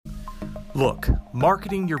Look,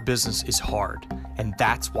 marketing your business is hard, and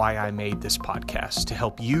that's why I made this podcast, to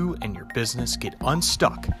help you and your business get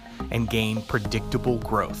unstuck and gain predictable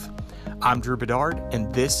growth. I'm Drew Bedard,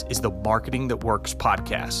 and this is the Marketing That Works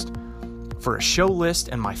podcast. For a show list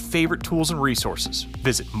and my favorite tools and resources,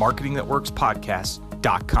 visit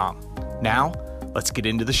marketingthatworkspodcast.com. Now, let's get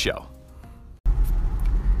into the show.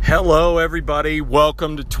 Hello, everybody.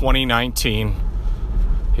 Welcome to 2019.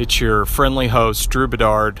 It's your friendly host, Drew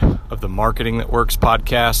Bedard of the Marketing That Works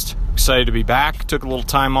podcast. Excited to be back. Took a little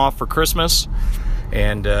time off for Christmas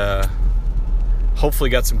and hopefully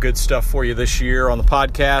got some good stuff for you this year on the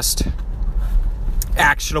podcast.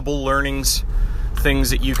 Actionable learnings,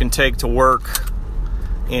 things that you can take to work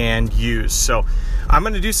and use. So I'm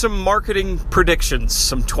going to do some marketing predictions,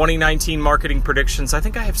 some 2019 marketing predictions. I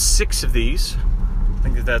think I have 6 of these. I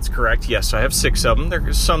think that's correct. Yes, I have 6 of them.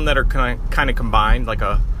 There's some that are kind of combined, like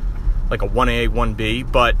a 1A,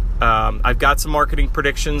 1B. But I've got some marketing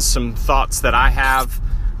predictions, some thoughts that I have.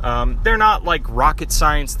 They're not like rocket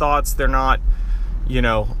science thoughts. They're not,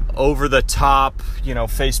 over the top,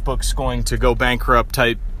 Facebook's going to go bankrupt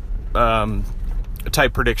type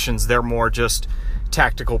predictions. They're more just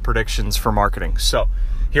tactical predictions for marketing. So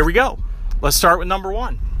here we go. Let's start with number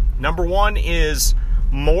 1. Number 1 is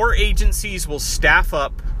more agencies will staff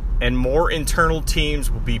up and more internal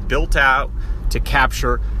teams will be built out to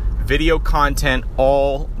capture video content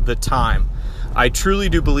all the time. I truly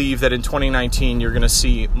do believe that in 2019, you're going to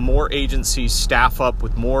see more agencies staff up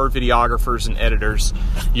with more videographers and editors.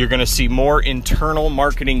 You're going to see more internal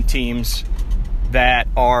marketing teams that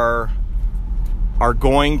are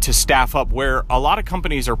going to staff up, where a lot of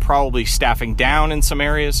companies are probably staffing down in some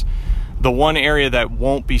areas. The one area that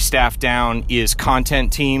won't be staffed down is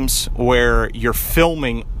content teams, where you're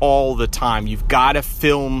filming all the time. You've got to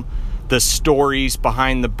film the stories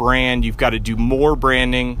behind the brand. You've got to do more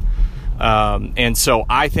branding. And so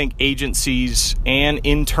I think agencies and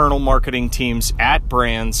internal marketing teams at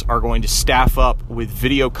brands are going to staff up with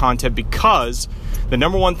video content, because the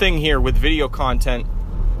number one thing here with video content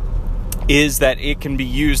is that it can be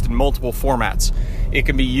used in multiple formats. It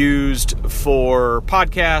can be used for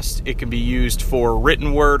podcast. It can be used for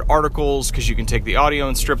written word articles, because you can take the audio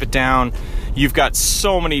and strip it down. You've got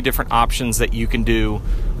so many different options that you can do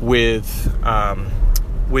with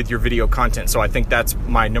your video content. So I think that's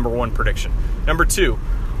my number 1 prediction. Number 2,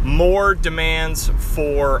 more demands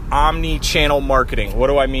for omni-channel marketing. What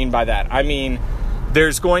do I mean by that? I mean,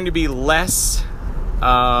 there's going to be less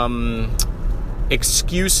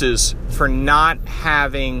excuses for not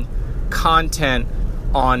having content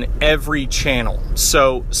on every channel.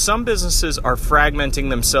 So some businesses are fragmenting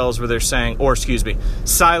themselves where they're saying,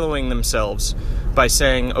 siloing themselves by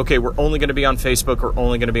saying, okay, we're only going to be on Facebook, we're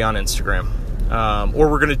only going to be on Instagram,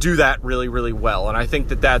 or we're going to do that really, really well. And I think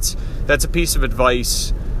that's a piece of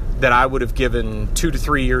advice that I would have given 2 to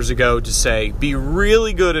 3 years ago, to say, be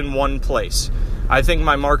really good in one place. I think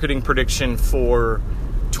my marketing prediction for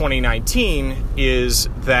 2019 is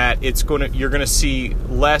that you're going to see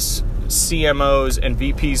less CMOs and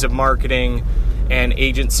VPs of marketing and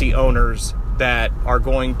agency owners that are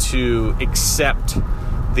going to accept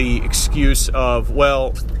the excuse of,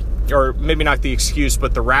 or maybe not the excuse,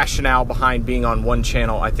 but the rationale behind being on one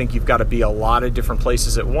channel. I think you've got to be a lot of different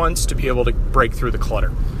places at once to be able to break through the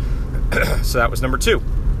clutter. So that was number 2.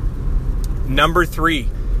 Number 3,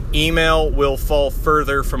 email will fall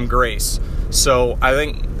further from grace. So I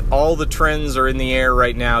think all the trends are in the air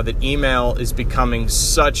right now that email is becoming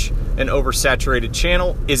such an oversaturated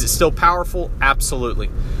channel. Is it still powerful? Absolutely.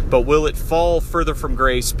 But will it fall further from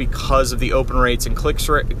grace because of the open rates and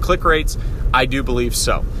click rates? I do believe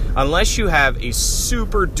so. Unless you have a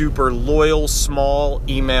super duper loyal small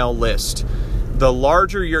email list. The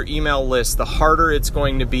larger your email list, the harder it's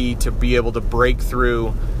going to be able to break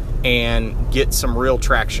through and get some real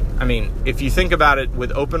traction. I mean, if you think about it,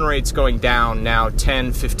 with open rates going down now,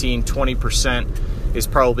 10, 15, 20% is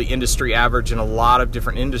probably industry average in a lot of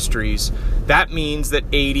different industries. That means that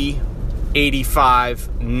 80, 85,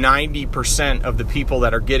 90% of the people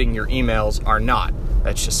that are getting your emails are not.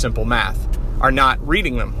 That's just simple math. Are not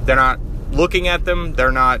reading them. They're not looking at them.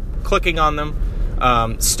 They're not clicking on them.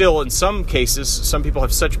 Still, in some cases, some people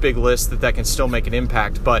have such big lists that can still make an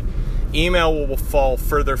impact, but email will fall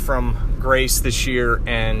further from grace this year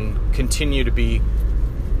and continue to be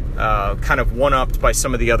kind of one-upped by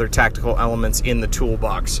some of the other tactical elements in the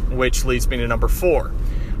toolbox, which leads me to number 4.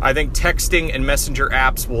 I think texting and messenger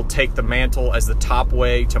apps will take the mantle as the top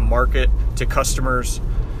way to market to customers,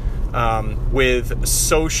 with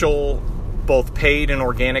social, both paid and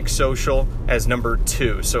organic social, as number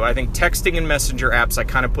 2. So I think texting and messenger apps I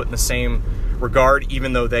kind of put in the same regard,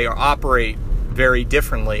 even though they operate very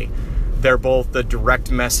differently. They're both the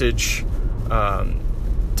direct message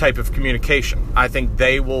type of communication. I think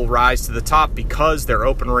they will rise to the top because their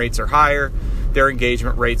open rates are higher, their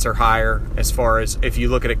engagement rates are higher. As far as if you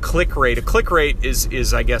look at a click rate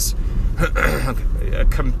is I guess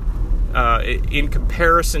in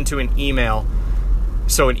comparison to an email.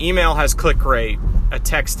 So an email has click rate, a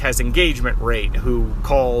text has engagement rate, who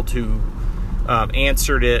called, who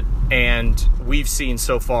answered it, and we've seen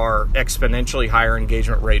so far exponentially higher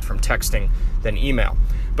engagement rate from texting than email.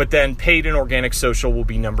 But then paid and organic social will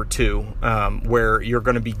be number 2, where you're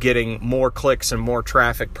going to be getting more clicks and more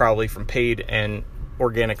traffic probably from paid and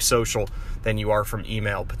organic social than you are from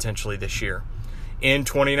email potentially this year in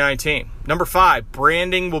 2019. Number 5,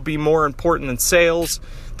 branding will be more important than sales.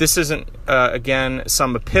 This isn't, again,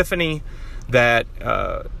 some epiphany that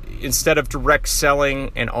instead of direct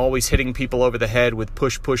selling and always hitting people over the head with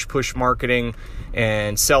push marketing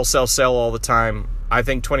and sell all the time, I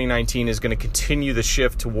think 2019 is going to continue the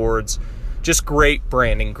shift towards just great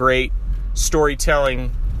branding, great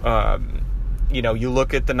storytelling. You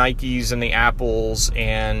look at the Nikes and the Apples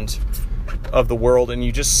and of the world, and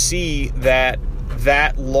you just see that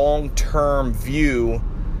long-term view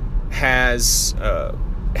has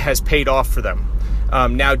paid off for them.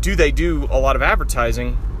 Now, do they do a lot of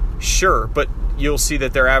advertising? Sure, but you'll see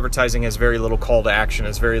that their advertising has very little call to action,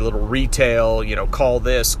 has very little retail, call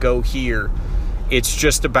this, go here. It's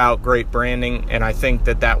just about great branding, and I think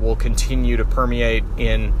that will continue to permeate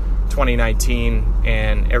in 2019,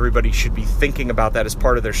 and everybody should be thinking about that as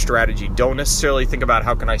part of their strategy. Don't necessarily think about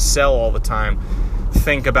how can I sell all the time.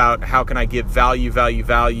 Think about how can I give value,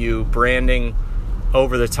 branding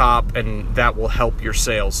over the top, and that will help your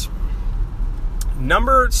sales.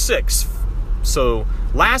 Number 6. So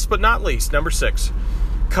last but not least, number 6,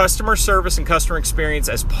 customer service and customer experience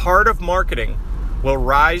as part of marketing will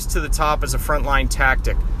rise to the top as a frontline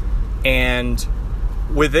tactic. And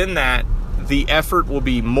within that, the effort will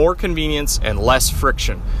be more convenience and less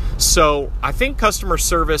friction. So I think customer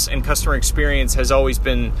service and customer experience has always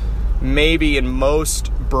been, maybe in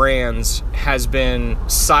most brands, has been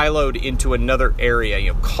siloed into another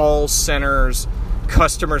area. Call centers,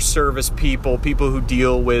 customer service people who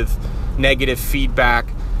deal with negative feedback.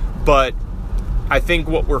 But I think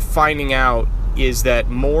what we're finding out is that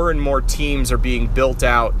more and more teams are being built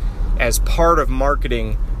out as part of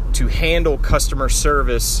marketing to handle customer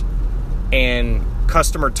service and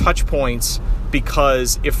customer touch points,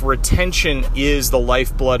 because if retention is the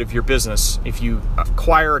lifeblood of your business, if you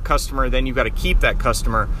acquire a customer, then you've got to keep that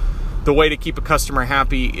customer. The way to keep a customer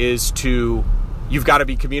happy is you've got to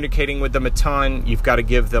be communicating with them a ton. You've got to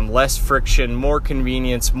give them less friction, more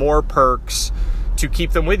convenience, more perks to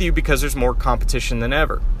keep them with you, because there's more competition than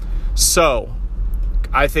ever. So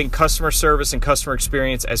I think customer service and customer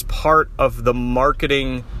experience as part of the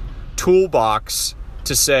marketing toolbox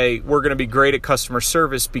to say we're going to be great at customer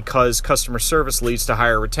service because customer service leads to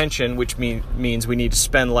higher retention, which means we need to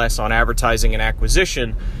spend less on advertising and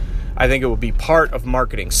acquisition. I think it will be part of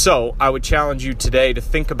marketing. So I would challenge you today to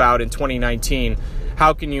think about in 2019,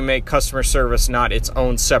 how can you make customer service not its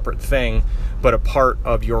own separate thing, but a part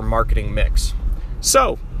of your marketing mix?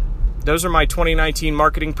 So those are my 2019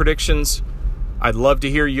 marketing predictions. I'd love to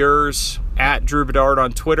hear yours at Drew Bedard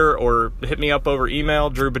on Twitter, or hit me up over email,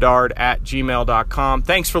 drewbedard@gmail.com.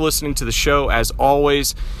 Thanks for listening to the show as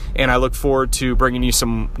always, and I look forward to bringing you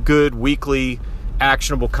some good weekly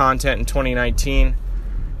actionable content in 2019.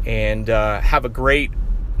 And have a great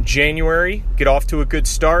January. Get off to a good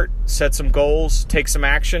start, set some goals, take some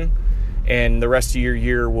action, and the rest of your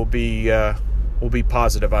year will be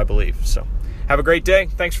positive, I believe. So have a great day.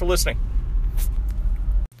 Thanks for listening.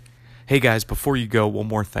 Hey guys, before you go, one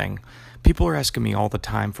more thing. People are asking me all the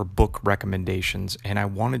time for book recommendations, and I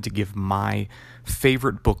wanted to give my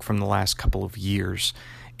favorite book from the last couple of years,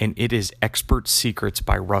 and it is Expert Secrets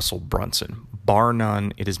by Russell Brunson. Bar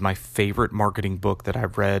none, it is my favorite marketing book that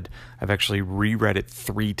I've read. I've actually reread it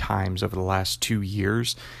 3 times over the last 2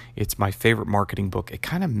 years. It's my favorite marketing book. It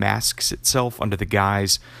kind of masks itself under the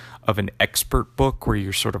guise of an expert book where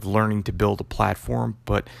you're sort of learning to build a platform,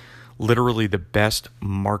 but literally the best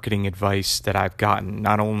marketing advice that I've gotten,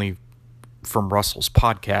 not only from Russell's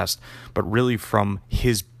podcast, but really from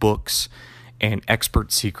his books. And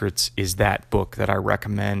Expert Secrets is that book that I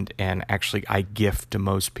recommend and actually I gift to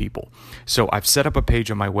most people. So I've set up a page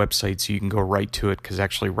on my website so you can go right to it, because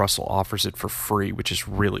actually Russell offers it for free, which is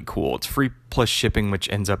really cool. It's free plus shipping, which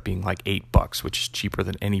ends up being like $8, which is cheaper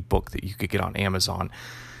than any book that you could get on Amazon.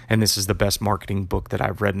 And this is the best marketing book that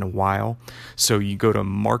I've read in a while. So you go to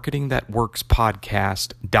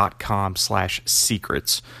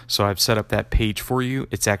marketingthatworkspodcast.com/secrets. So I've set up that page for you.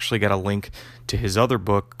 It's actually got a link to his other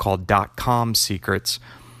book called .com Secrets.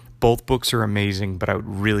 Both books are amazing, but I would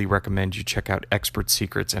really recommend you check out Expert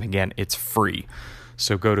Secrets. And again, it's free.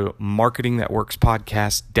 So go to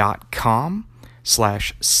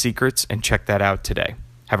marketingthatworkspodcast.com/secrets and check that out today.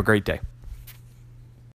 Have a great day.